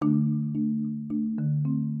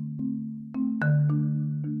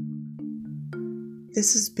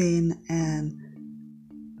This has been an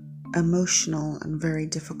emotional and very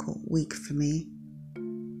difficult week for me.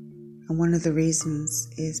 And one of the reasons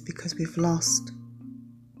is because we've lost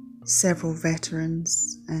several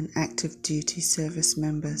veterans and active duty service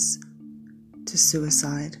members to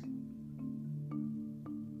suicide.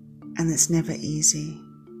 And it's never easy.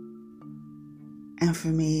 And for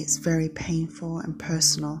me, it's very painful and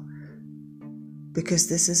personal because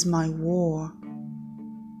this is my war.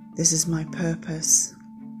 This is my purpose.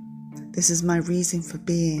 This is my reason for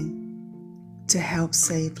being, to help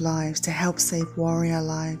save lives, to help save warrior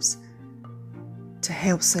lives, to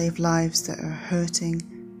help save lives that are hurting,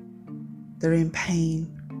 they're in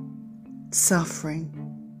pain,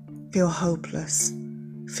 suffering, feel hopeless,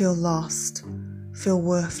 feel lost, feel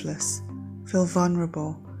worthless, feel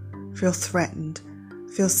vulnerable, feel threatened,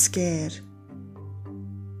 feel scared,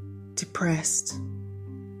 depressed.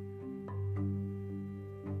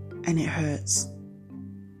 And it hurts.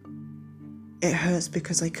 It hurts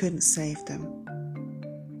because I couldn't save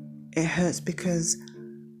them. It hurts because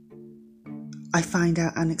I find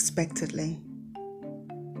out unexpectedly.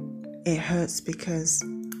 It hurts because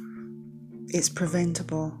it's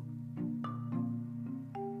preventable.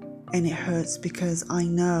 And it hurts because I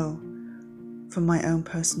know from my own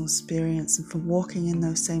personal experience and from walking in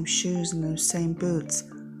those same shoes and those same boots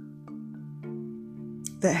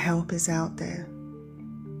that help is out there.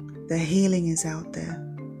 The healing is out there.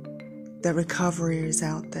 The recovery is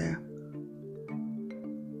out there.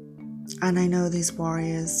 And I know these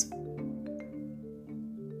warriors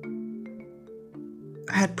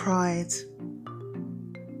had pride,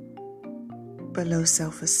 but low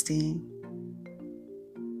self-esteem.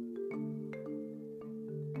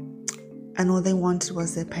 And all they wanted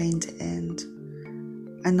was their pain to end,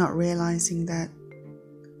 and not realizing that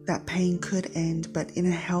that pain could end, but in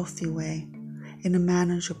a healthy way, in a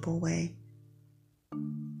manageable way,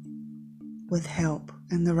 with help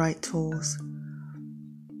and the right tools.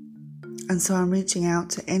 And so I'm reaching out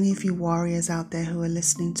to any of you warriors out there who are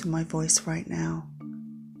listening to my voice right now.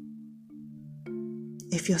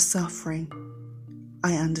 If you're suffering,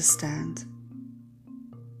 I understand.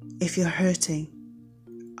 If you're hurting,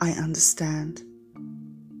 I understand.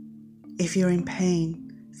 If you're in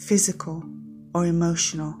pain, physical or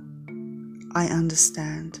emotional, I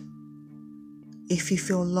understand. If you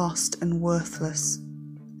feel lost and worthless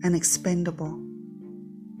and expendable,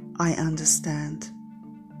 I understand.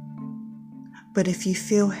 But if you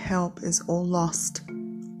feel help is all lost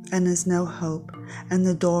and there's no hope and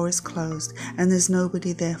the door is closed and there's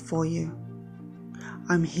nobody there for you,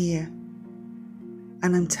 I'm here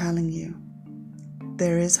and I'm telling you,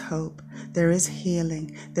 there is hope, there is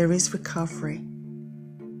healing, there is recovery,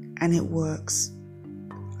 and it works.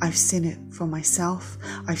 I've seen it for myself,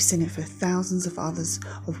 I've seen it for thousands of others,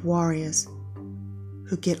 of warriors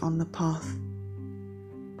who get on the path.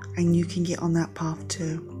 And you can get on that path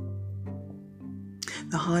too.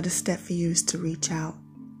 The hardest step for you is to reach out,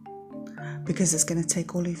 because it's going to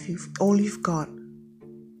take all you've got,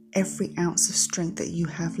 every ounce of strength that you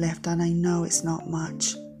have left, and I know it's not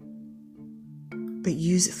much. But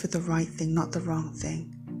use it for the right thing, not the wrong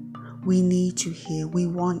thing. We need you here. We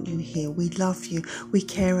want you here. We love you. We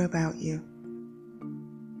care about you.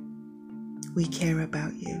 We care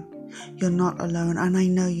about you. You're not alone. And I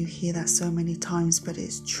know you hear that so many times, but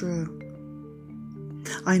it's true.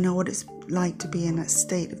 I know what it's like to be in that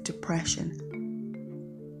state of depression.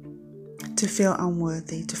 To feel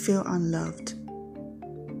unworthy, to feel unloved,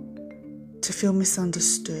 to feel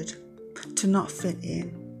misunderstood, to not fit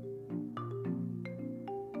in.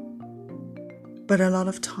 But a lot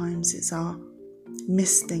of times it's our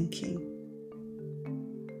misthinking.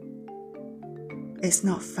 It's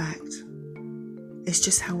not fact. It's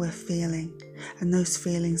just how we're feeling, and those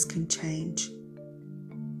feelings can change.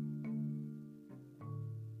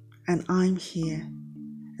 And I'm here,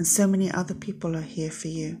 and so many other people are here for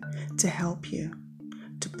you, to help you,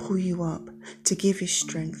 to pull you up, to give you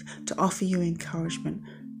strength, to offer you encouragement,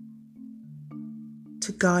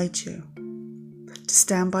 to guide you, to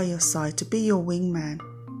stand by your side, to be your wingman,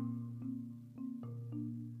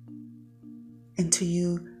 until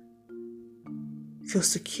you feel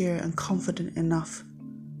secure and confident enough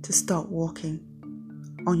to start walking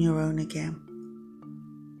on your own again.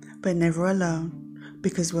 But never alone,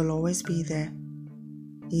 because we'll always be there,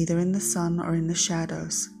 either in the sun or in the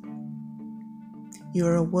shadows.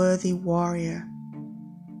 You're a worthy warrior.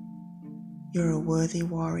 You're a worthy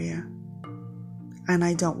warrior. And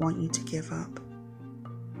I don't want you to give up.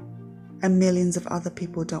 And millions of other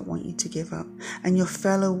people don't want you to give up. And your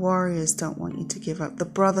fellow warriors don't want you to give up. The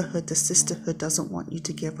brotherhood, the sisterhood doesn't want you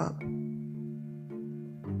to give up.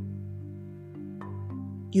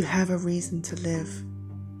 You have a reason to live.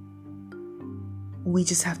 We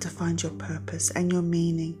just have to find your purpose and your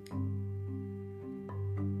meaning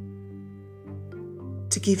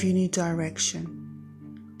to give you new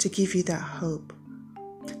direction, to give you that hope,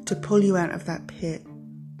 to pull you out of that pit,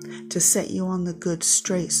 to set you on the good,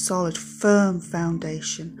 straight, solid, firm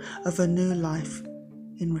foundation of a new life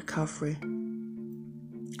in recovery.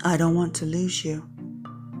 I don't want to lose you.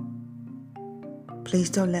 Please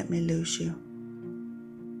don't let me lose you.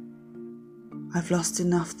 I've lost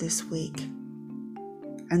enough this week,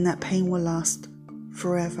 and that pain will last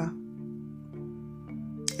forever.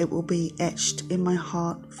 It will be etched in my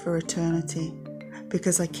heart for eternity,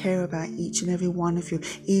 because I care about each and every one of you,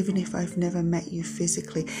 even if I've never met you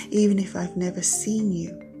physically, even if I've never seen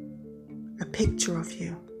you, a picture of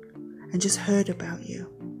you, and just heard about you.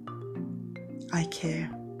 I care.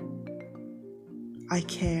 I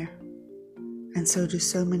care, and so do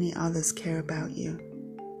so many others care about you.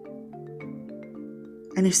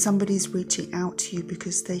 And if somebody's reaching out to you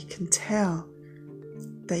because they can tell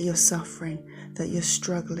that you're suffering, that you're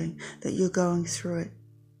struggling, that you're going through it,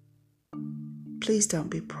 please don't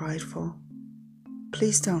be prideful.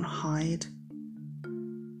 Please don't hide.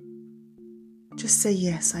 Just say,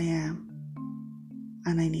 yes, I am,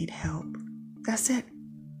 and I need help. That's it.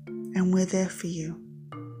 And we're there for you.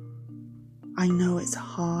 I know it's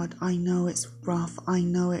hard. I know it's rough. I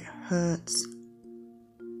know it hurts.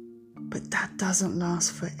 But that doesn't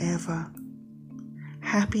last forever.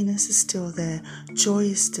 Happiness is still there. Joy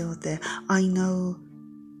is still there. I know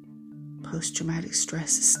post-traumatic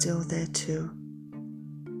stress is still there too.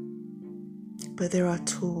 But there are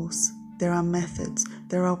tools, there are methods,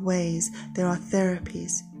 there are ways, there are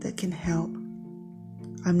therapies that can help.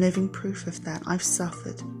 I'm living proof of that. I've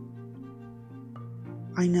suffered.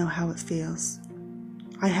 I know how it feels.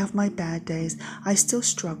 I have my bad days. I still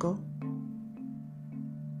struggle.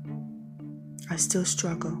 I still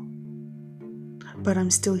struggle. But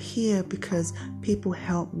I'm still here because people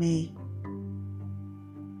help me.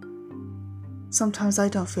 Sometimes I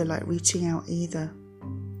don't feel like reaching out either.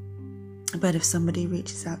 But if somebody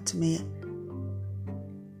reaches out to me,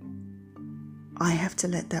 I have to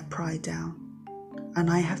let that pride down. And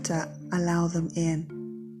I have to allow them in.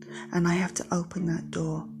 And I have to open that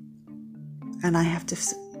door. And I have to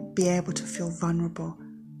be able to feel vulnerable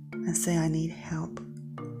and say, I need help.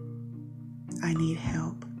 I need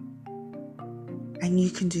help. And you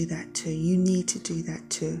can do that too. You need to do that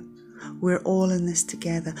too. We're all in this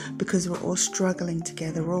together because we're all struggling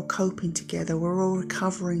together. We're all coping together. We're all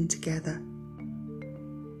recovering together.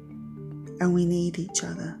 And we need each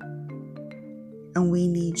other. And we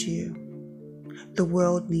need you. The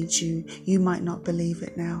world needs you. You might not believe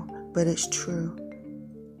it now, but it's true.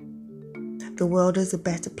 The world is a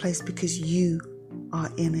better place because you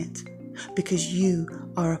are in it, because you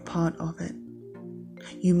are a part of it.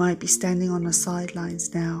 You might be standing on the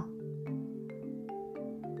sidelines now,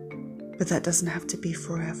 but that doesn't have to be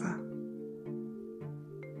forever.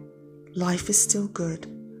 Life is still good.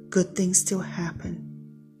 Good things still happen.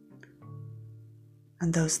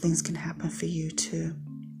 And those things can happen for you too.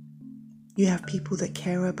 You have people that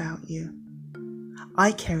care about you.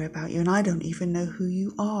 I care about you and I don't even know who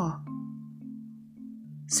you are.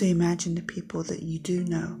 So imagine the people that you do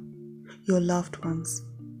know, your loved ones,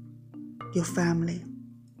 your family,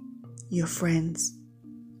 your friends,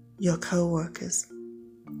 your co-workers,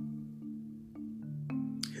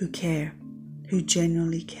 who care, who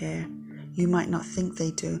genuinely care. You might not think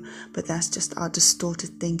they do, but that's just our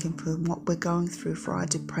distorted thinking for what we're going through, for our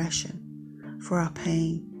depression, for our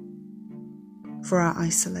pain, for our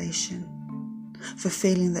isolation, for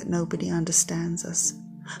feeling that nobody understands us,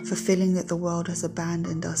 for feeling that the world has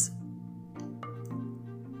abandoned us.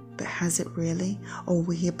 But has it really? Or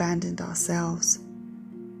we abandoned ourselves?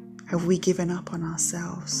 Have we given up on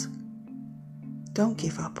ourselves? Don't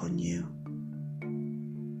give up on you.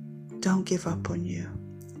 Don't give up on you.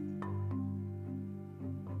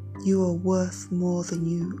 You are worth more than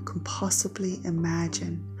you can possibly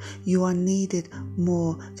imagine. You are needed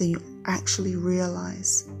more than you actually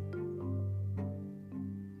realize.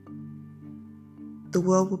 The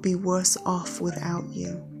world will be worse off without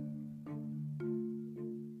you.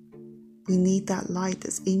 We need that light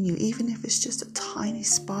that's in you, even if it's just a tiny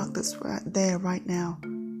spark that's right there right now.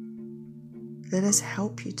 Let us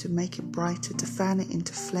help you to make it brighter, to fan it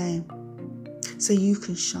into flame, so you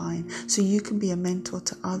can shine, so you can be a mentor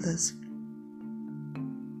to others.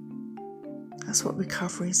 That's what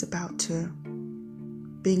recovery is about too.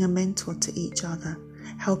 Being a mentor to each other,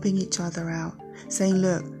 helping each other out, saying,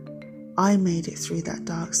 look, I made it through that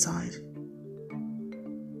dark side.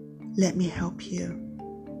 Let me help you.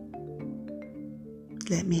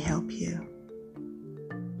 let me help you.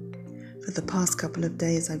 For the past couple of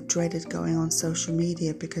days, I've dreaded going on social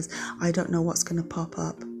media because I don't know what's going to pop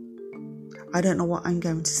up. I don't know what I'm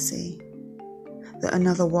going to see. That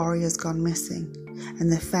another warrior's gone missing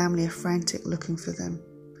and their family are frantic looking for them.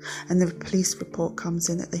 And the police report comes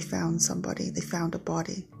in that they found somebody, they found a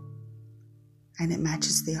body. And it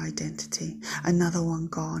matches the identity. Another one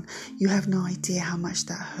gone. You have no idea how much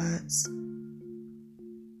that hurts.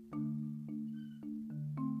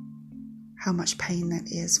 How much pain that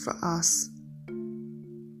is for us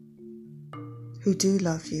who do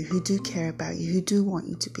love you, who do care about you, who do want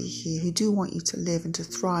you to be here, who do want you to live and to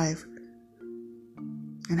thrive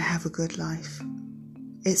and have a good life.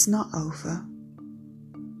 It's not over.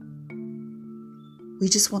 We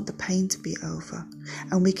just want the pain to be over,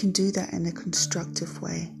 and we can do that in a constructive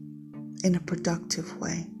way, in a productive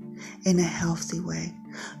way, in a healthy way,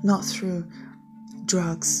 not through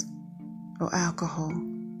drugs or alcohol,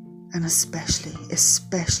 and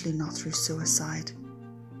especially not through suicide.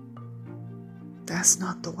 That's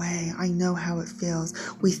not the way. I know how it feels.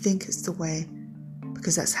 We think it's the way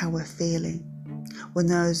because that's how we're feeling when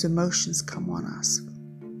those emotions come on us.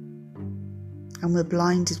 And we're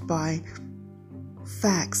blinded by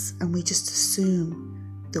facts and we just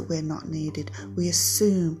assume that we're not needed. We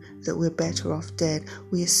assume that we're better off dead.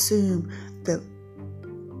 We assume that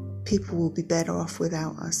people will be better off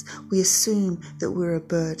without us. We assume that we're a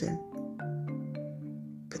burden.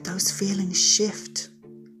 But those feelings shift.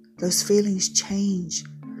 Those feelings change.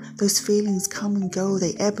 Those feelings come and go.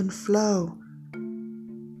 They ebb and flow.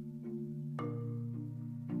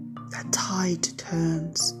 That tide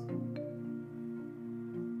turns.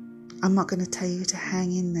 I'm not going to tell you to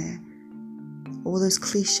hang in there. All those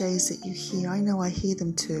cliches that you hear, I know I hear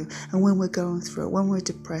them too. And when we're going through it, when we're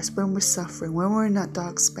depressed, when we're suffering, when we're in that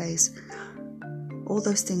dark space, all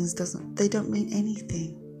those things they don't mean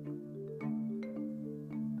anything.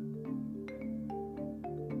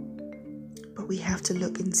 But we have to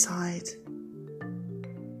look inside.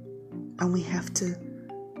 And we have to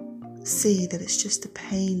see that it's just the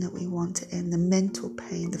pain that we want to end, the mental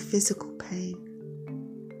pain, the physical pain.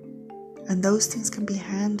 And those things can be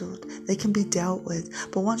handled. They can be dealt with.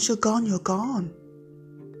 But once you're gone, you're gone.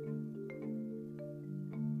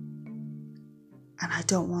 And I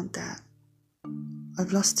don't want that.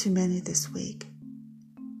 I've lost too many this week.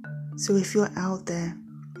 So if you're out there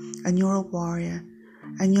and you're a warrior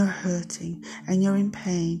and you're hurting and you're in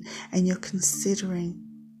pain and you're considering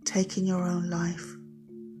taking your own life,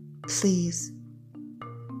 please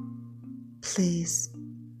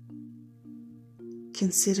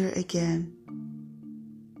consider again,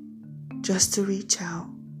 just to reach out,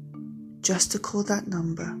 just to call that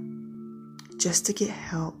number, just to get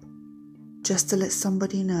help, just to let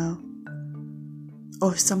somebody know.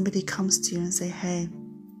 Or if somebody comes to you and say, hey,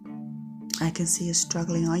 I can see you're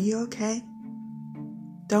struggling. Are you okay?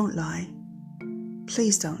 Don't lie.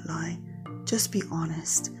 Please don't lie. Just be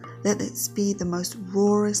honest. Let it be the most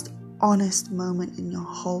rawest, honest moment in your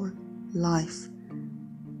whole life.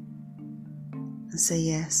 And say,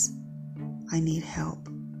 yes, I need help.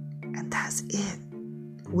 And that's it.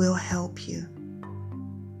 We'll help you.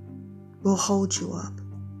 We'll hold you up.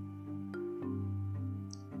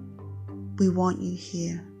 We want you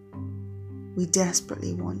here. We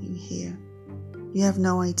desperately want you here. You have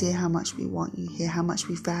no idea how much we want you here, how much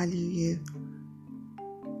we value you.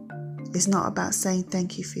 It's not about saying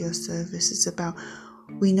thank you for your service. It's about,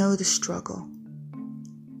 we know the struggle.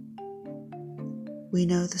 We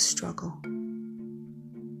know the struggle.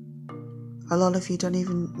 A lot of you don't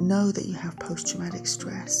even know that you have post-traumatic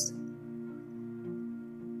stress.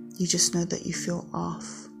 You just know that you feel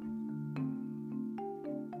off.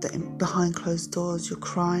 That behind closed doors you're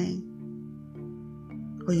crying.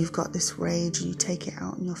 Or you've got this rage and you take it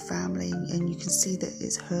out on your family and you can see that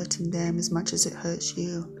it's hurting them as much as it hurts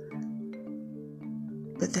you.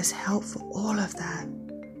 But there's help for all of that.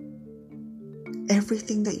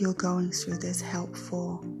 Everything that you're going through, there's help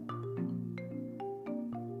for.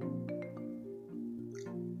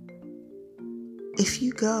 If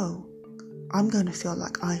you go, I'm going to feel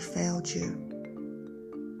like I failed you.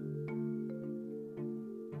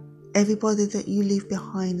 Everybody that you leave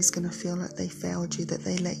behind is going to feel like they failed you, that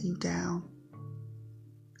they let you down.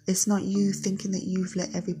 It's not you thinking that you've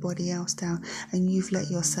let everybody else down and you've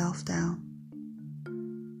let yourself down.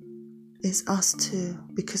 It's us too,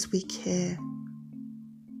 because we care,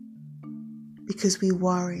 because we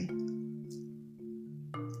worry,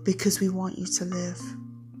 because we want you to live.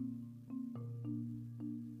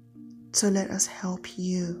 So let us help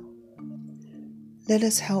you. Let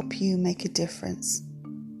us help you make a difference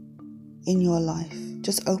in your life.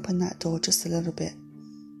 Just open that door just a little bit.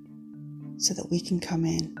 so that we can come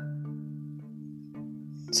in,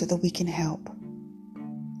 so that we can help,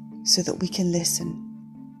 so that we can listen.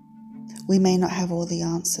 We may not have all the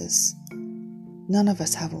answers. None of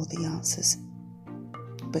us have all the answers.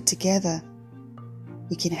 But together,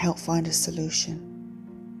 we can help find a solution.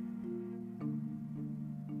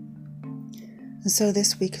 And so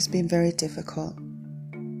this week has been very difficult.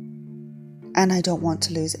 And I don't want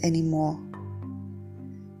to lose any more.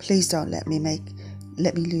 Please don't let me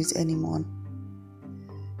lose any more.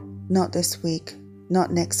 Not this week,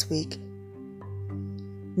 not next week,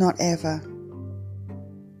 not ever.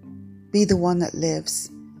 Be the one that lives.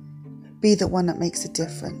 Be the one that makes a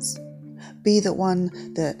difference. Be the one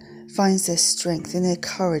that finds their strength and their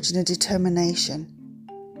courage and their determination.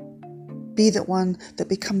 Be the one that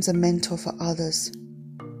becomes a mentor for others.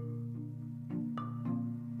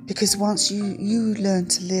 Because once you learn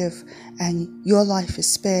to live and your life is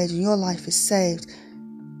spared and your life is saved,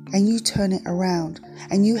 and you turn it around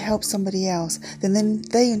and you help somebody else, then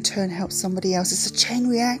they in turn help somebody else. It's a chain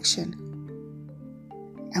reaction.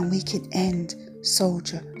 And we can end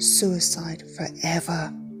soldier suicide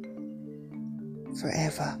forever.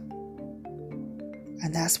 Forever.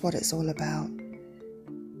 And that's what it's all about.